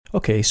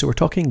Okay, so we're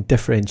talking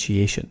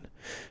differentiation.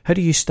 How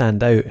do you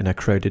stand out in a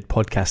crowded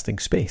podcasting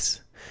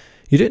space?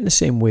 You do it in the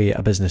same way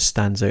a business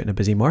stands out in a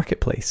busy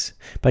marketplace,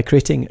 by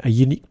creating a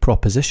unique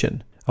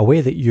proposition, a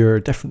way that you're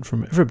different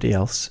from everybody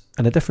else,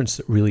 and a difference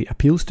that really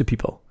appeals to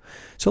people.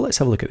 So let's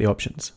have a look at the options.